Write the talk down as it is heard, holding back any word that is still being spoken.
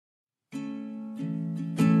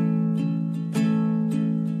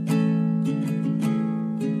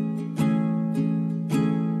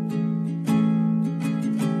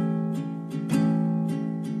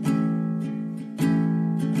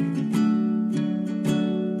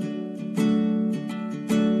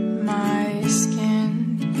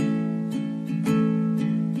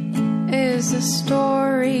a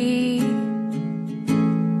story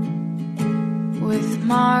with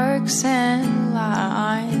marks and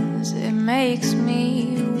lines. It makes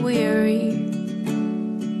me weary.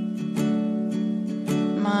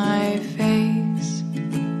 My face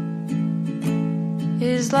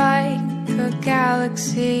is like a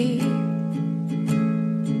galaxy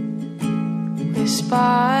with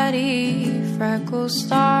spotty freckle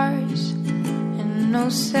stars and no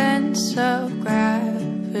sense of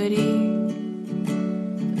gravity.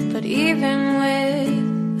 But even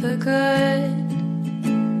with the good,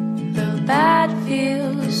 the bad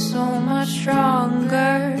feels so much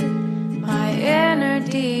stronger. My inner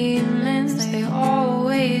demons, they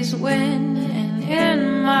always win, and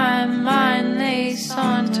in my mind they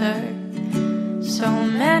saunter. So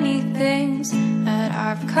many things that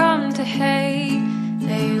I've come to hate,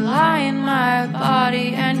 they lie in my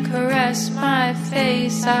body and caress my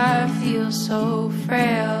face. I feel so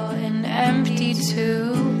frail and empty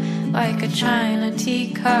too, like a china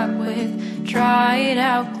teacup with dried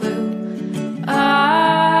out glue. I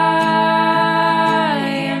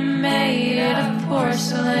am made of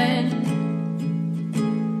porcelain.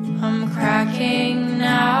 I'm cracking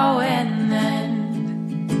now and then.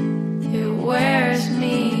 It wears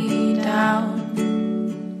me down.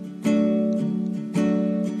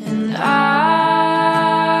 And I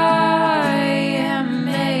am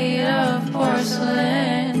made of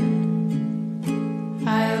porcelain.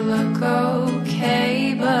 I look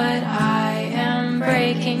okay, but I am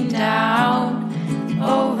breaking down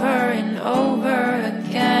over and over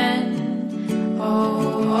again.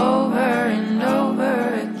 Oh, over and over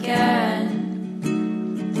again.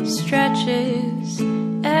 Stretches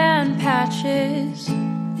and patches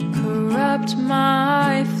corrupt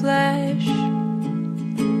my flesh,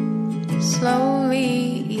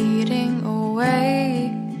 slowly eating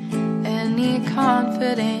away any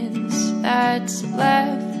confidence that's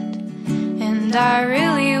left. And I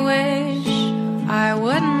really wish I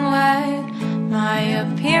wouldn't let my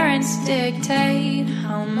appearance dictate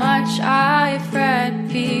how much I fret,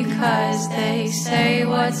 because they say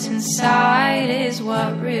what's inside is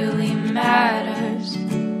what really matters.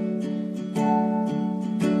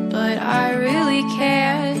 But I really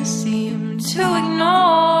can't seem to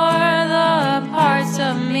ignore the parts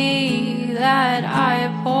of me that I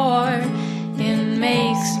abhor. It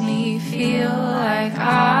makes me feel like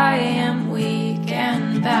I